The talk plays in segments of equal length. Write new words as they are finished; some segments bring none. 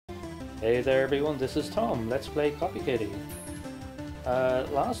Hey there everyone, this is Tom. Let's play Copy Kitty.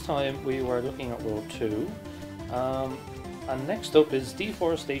 Last time we were looking at World 2, and next up is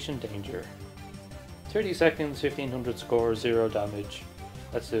Deforestation Danger. 30 seconds, 1500 score, 0 damage.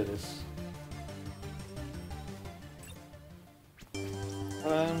 Let's do this. We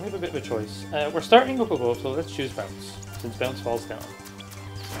have a bit of a choice. We're starting up above, so let's choose Bounce, since Bounce falls down.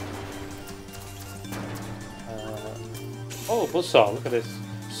 Oh, Buzzsaw, look at this.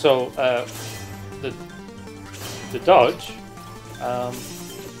 So, the dodge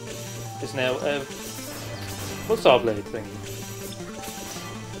is now a Buzzsaw blade thingy.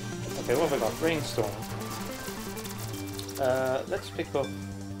 Okay, what have I got? Rainstorm. Let's pick up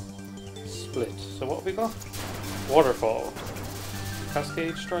Split. So what have we got? Waterfall.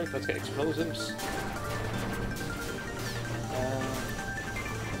 Cascade Strike, let's get explosives.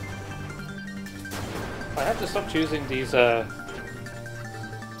 I have to stop choosing these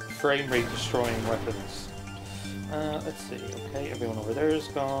frame rate destroying weapons. Let's see, okay, everyone over there is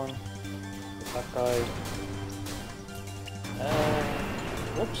gone. That guy.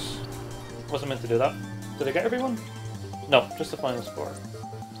 Whoops. Wasn't meant to do that. Did I get everyone? No, just the final score.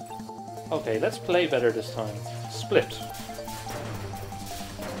 Okay, let's play better this time. Split.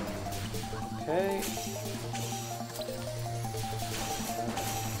 Okay.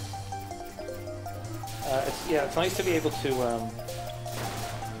 It's nice to be able to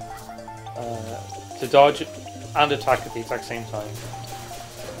dodge and attack at the exact same time.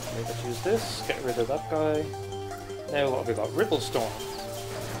 Maybe let's use this, get rid of that guy. Now what have we got? Ripple Storm.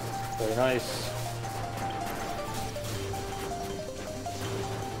 Very nice.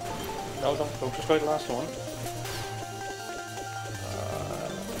 No, don't destroy the last one.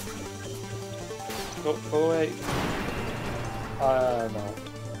 Go away. No.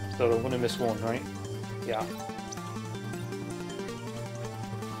 So I'm gonna miss one, right? Yeah.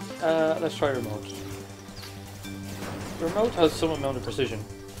 Let's try remote. Remote has some amount of precision,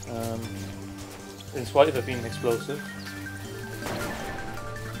 in spite of it being explosive.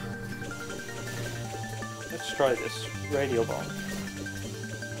 Let's try this. Radio bomb.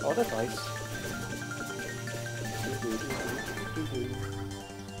 Oh, that's nice.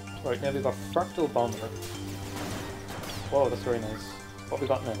 Right, now we've got Fractal Bomber. Whoa, that's very nice. What have we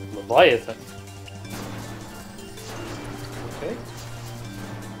got now? Leviathan. Okay.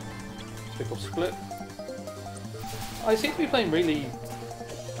 Let's pick up Split. I seem to be playing really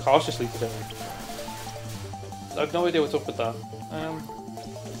cautiously today. I have no idea what's up with that.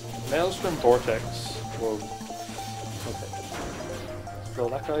 Maelstrom Vortex. Whoa. Okay. Let's blow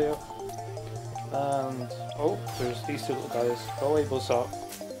that guy up. And oh, there's these two little guys. Go away, Buzzsaw.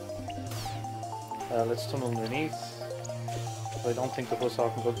 Let's tunnel underneath. I don't think the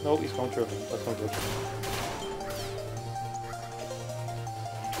Buzzsaw can go. No, he's going through him. That's not good.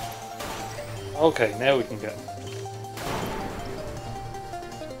 Okay, now we can get.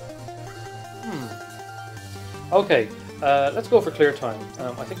 Okay, let's go for clear time.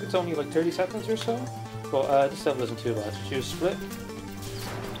 I think it's only like 30 seconds or so, but this level isn't too bad. Choose Split.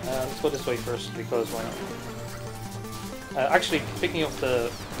 Let's go this way first because why not? Actually, picking up the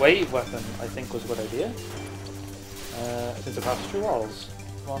wave weapon I think was a good idea. Since it passes through walls.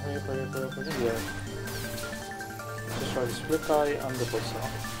 Come on, hurry up, hurry up, hurry up, hurry up. Yeah. Just try the Split guy and the Buzzsaw.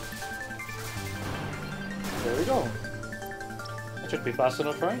 There we go. That should be fast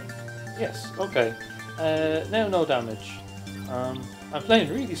enough, right? Yes, okay. Now no damage. I'm playing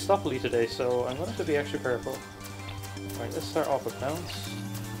really sloppily today, so I'm going to have to be extra careful. Right, let's start off with Bounce.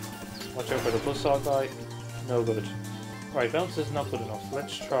 Watch out for the Buzzsaw guy. No good. Right, Bounce is not good enough.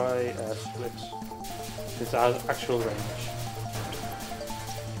 Let's try Split. It's actual range.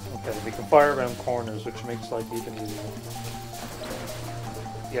 Okay, we can fire around corners, which makes life even easier.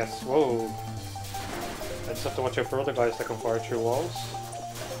 Yes, whoa. I just have to watch out for other guys that can fire through walls.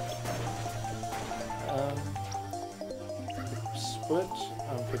 Split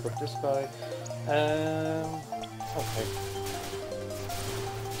and pick up this guy. Okay.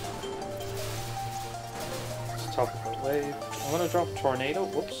 Let's top of the wave. I'm gonna drop Tornado.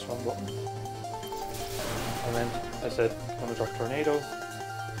 Whoops, wrong button. I said I'm gonna drop Tornado.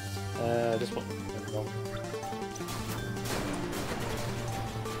 This one. There we go.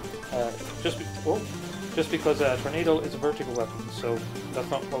 Just because Tornado is a vertical weapon, so that's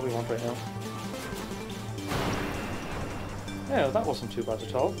not what we want right now. Yeah, that wasn't too bad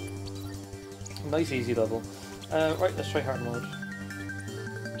at all. Nice easy level. Right, let's try hard mode.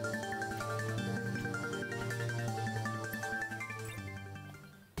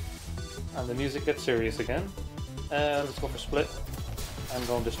 And the music gets serious again. Let's go for Split and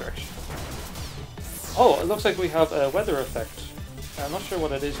go in this direction. Oh, it looks like we have a weather effect. I'm not sure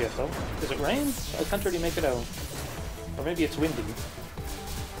what it is yet though. Is it rain? I can't really make it out. Or maybe it's windy.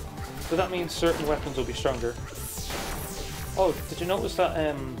 So that means certain weapons will be stronger. Oh, did you notice that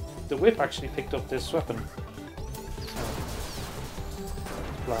the whip actually picked up this weapon?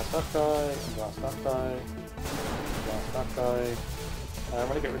 Blast that guy, blast that guy, blast that guy. I'm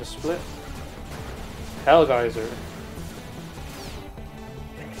gonna get rid of Split. Hellgeyser.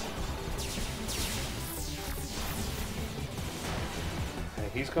 Okay,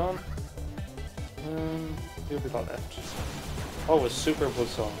 he's gone. Who have we got left? Oh, a super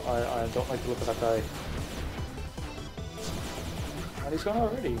buzzsaw. I don't like the look of that guy. And he's gone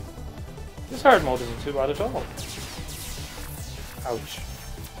already. This hard mode isn't too bad at all. Ouch.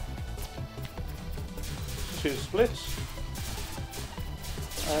 Two splits.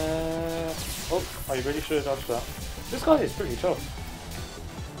 Oh, I really should have dodged that. This guy is pretty tough.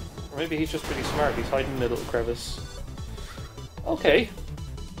 Or maybe he's just pretty smart. He's hiding in a little crevice. Okay.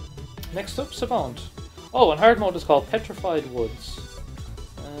 Next up, Savant. Oh, and hard mode is called Petrified Woods.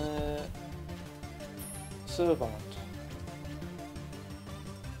 Savant.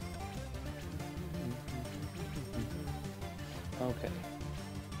 Okay.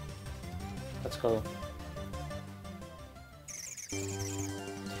 Let's go.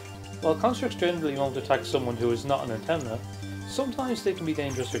 While constructs generally won't attack someone who is not an antenna, sometimes they can be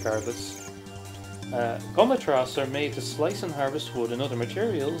dangerous regardless. Gomatras are made to slice and harvest wood and other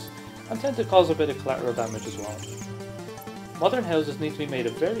materials, and tend to cause a bit of collateral damage as well. Modern houses need to be made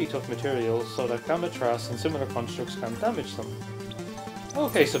of very tough materials so that Gomatras and similar constructs can damage them.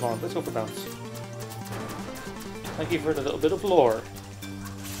 Okay, Savant, let's go for bounce. Thank you for the little bit of lore.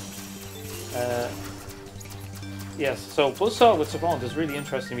 Yes, so Buzzsaw with Savant is really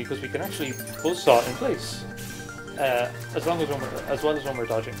interesting because we can actually Buzzsaw in place. As well as when we're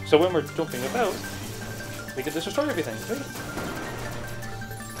dodging. So when we're jumping about, we can just destroy everything. Right?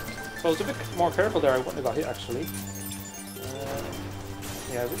 So I was a bit more careful there, I wouldn't have got hit actually.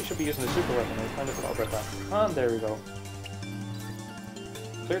 Yeah, I really should be using the super weapon, I kind of forgot about that. And there we go.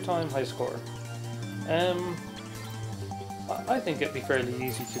 Clear time, high score. I think it'd be fairly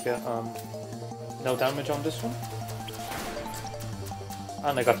easy to get no damage on this one.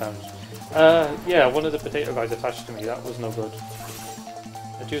 And I got damage. Yeah, one of the potato guys attached to me, that was no good.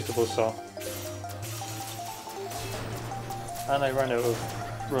 I used the buzzsaw. And I ran out of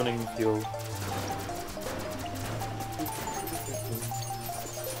running fuel.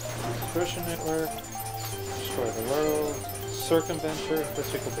 Dispersion network, destroy the world, circumventor, let's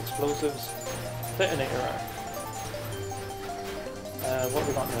pick up explosives, detonator arc. What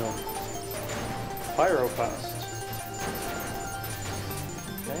we got now? Pyroclast.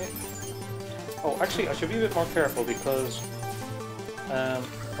 Okay. Oh, actually, I should be a bit more careful because I'm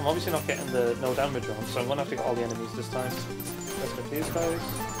obviously not getting the no damage on, so I'm gonna have to get all the enemies this time. Let's get these guys.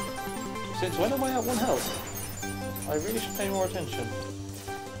 Since when am I at 1 health? I really should pay more attention.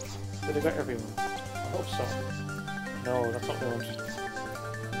 Did I get everyone? I hope so. No, that's not what I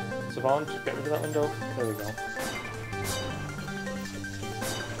want. Savant, get rid of that window. There we go.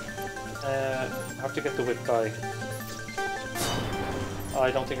 I have to get the whip guy. Oh,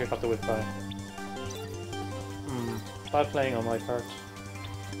 I don't think I got the whip guy. Bad playing on my part.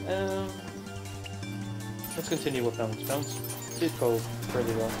 Let's continue with bounce. Bounce did go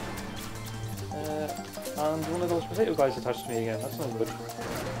pretty well. And one of those potato guys attached to me again. That's not good.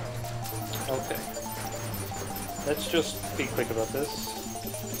 Okay. Let's just be quick about this.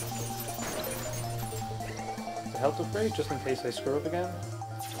 The health upgrade, just in case I screw up again.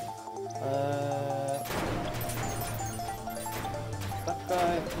 That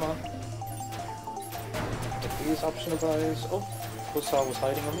guy, come on. Get these optional guys. Oh, Buzzsaw was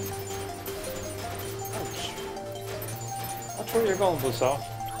hiding on me. Ouch. Watch where you're going, Buzzsaw.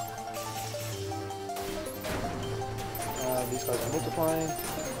 These guys are multiplying.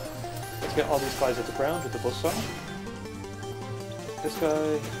 Let's get all these guys at the ground with the Buzzsaw. This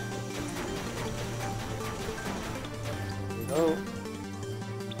guy. There we go.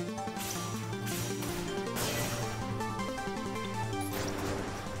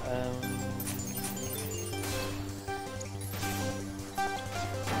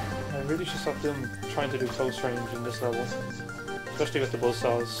 I really should stop trying to do close range in this level, especially with the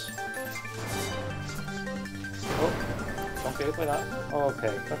buzzsaws. Oh, don't get hit by that. Oh,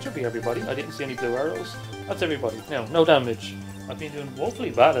 okay, that should be everybody. I didn't see any blue arrows. That's everybody. Now, no damage. I've been doing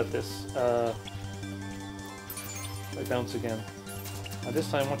woefully bad at this. I bounce again. And this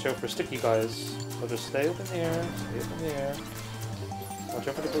time, watch out for sticky guys. So just stay up in the air, stay up in the air. Watch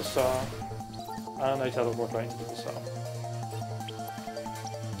out for the buzzsaw. And I teleport right into the buzzsaw.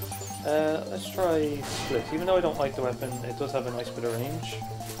 Let's try split. Even though I don't like the weapon, it does have a nice bit of range.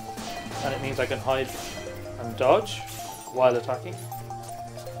 And it means I can hide and dodge while attacking.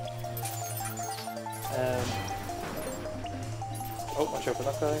 Oh, watch out for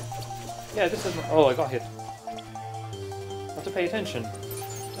that guy. Yeah, this isn't... Oh, I got hit. I have to pay attention.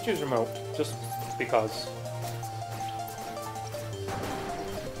 Let's use remote, just because.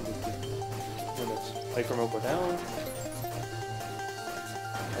 Let's make remote go down.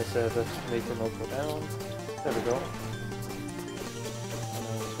 I said let's make remote go down. There we go. And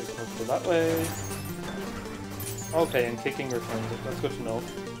then let's make remote go that way. Okay, and kicking returns it. That's good to know.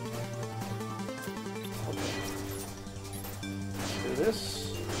 Okay. Do this.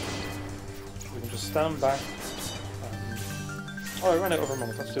 We can just stand back. Oh, I ran out of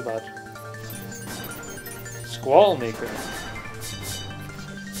remote. That's too bad. Squall Maker.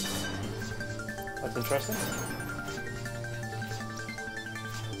 That's interesting.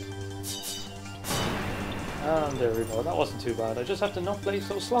 And there we go. That wasn't too bad. I just have to not play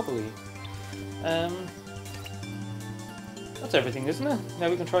so sloppily. That's everything, isn't it? Now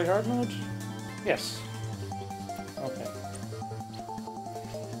we can try hard mode? Yes. Okay.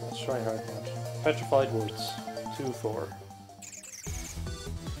 Let's try hard mode. Petrified Woods. 2-4.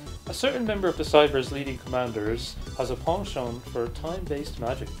 A certain member of the Cyber's leading commanders has a penchant for time-based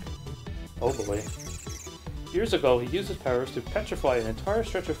magic. Oh boy. Years ago, he used his powers to petrify an entire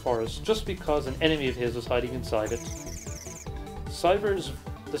stretch of forest just because an enemy of his was hiding inside it.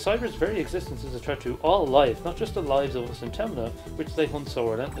 The Cyber's very existence is a threat to all life, not just the lives of us in Temna, which they hunt so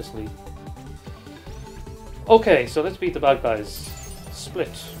relentlessly. Okay, so let's beat the bad guys. Split.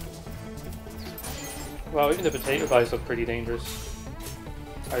 Wow, even the potato guys look pretty dangerous.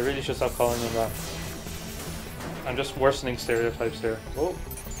 I really should stop calling them that. I'm just worsening stereotypes here. Whoa.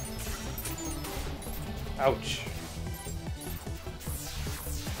 Ouch.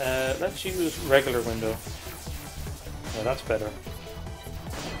 Let's use regular window. Yeah, that's better.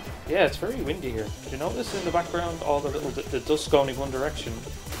 Yeah, it's very windy here. Do you notice in the background all the the dust going in one direction?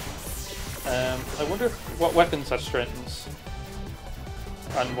 I wonder what weapons that strengthens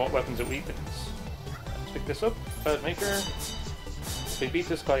and what weapons it weakens. Let's pick this up. Cloud Maker. If we beat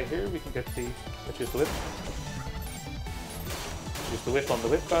this guy here, we can get the... Let's use the whip. Use the whip on the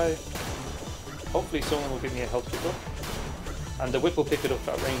whip guy. Hopefully someone will give me a health pick up. And the whip will pick it up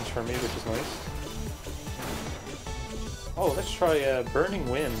at range for me, which is nice. Oh, let's try Burning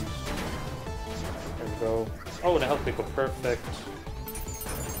Wind. There we go. Oh, and a health pick up. Perfect.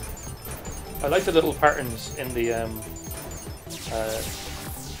 I like the little patterns in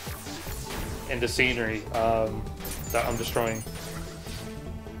the scenery that I'm destroying.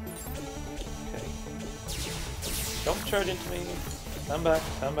 Okay. Don't charge into me. Stand back,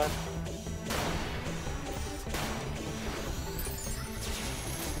 stand back.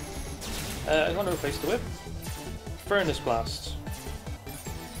 I'm going to replace the whip. Furnace Blast.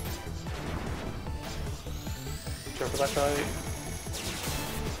 Careful that guy.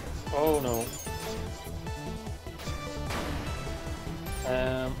 Oh no.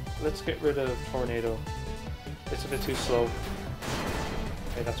 Let's get rid of Tornado. It's a bit too slow.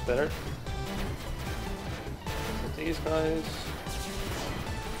 Okay, that's better. With these guys.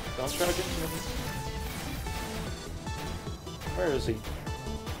 Don't charge into me. Where is he?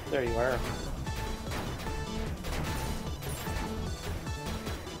 There you are.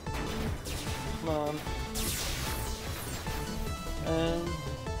 Come on.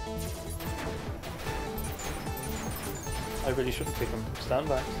 I really shouldn't pick him. Stand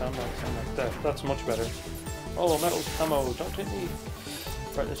back, stand back, stand back. There, that's much better. Oh, metal ammo, don't hit me.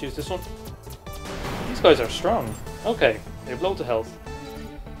 Right, let's use this one. These guys are strong. Okay, they blow to health.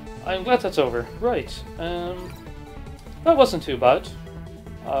 I'm glad that's over. Right, that wasn't too bad.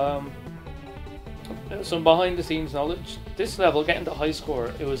 Some behind the scenes knowledge. This level, getting the high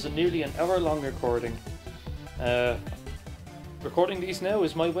score, it was nearly an hour-long recording. Recording these now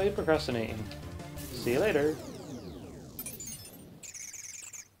is my way of procrastinating. See you later.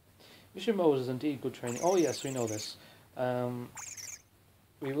 Mission mode is indeed good training. Oh yes, we know this.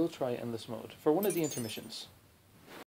 We will try endless mode for one of the intermissions.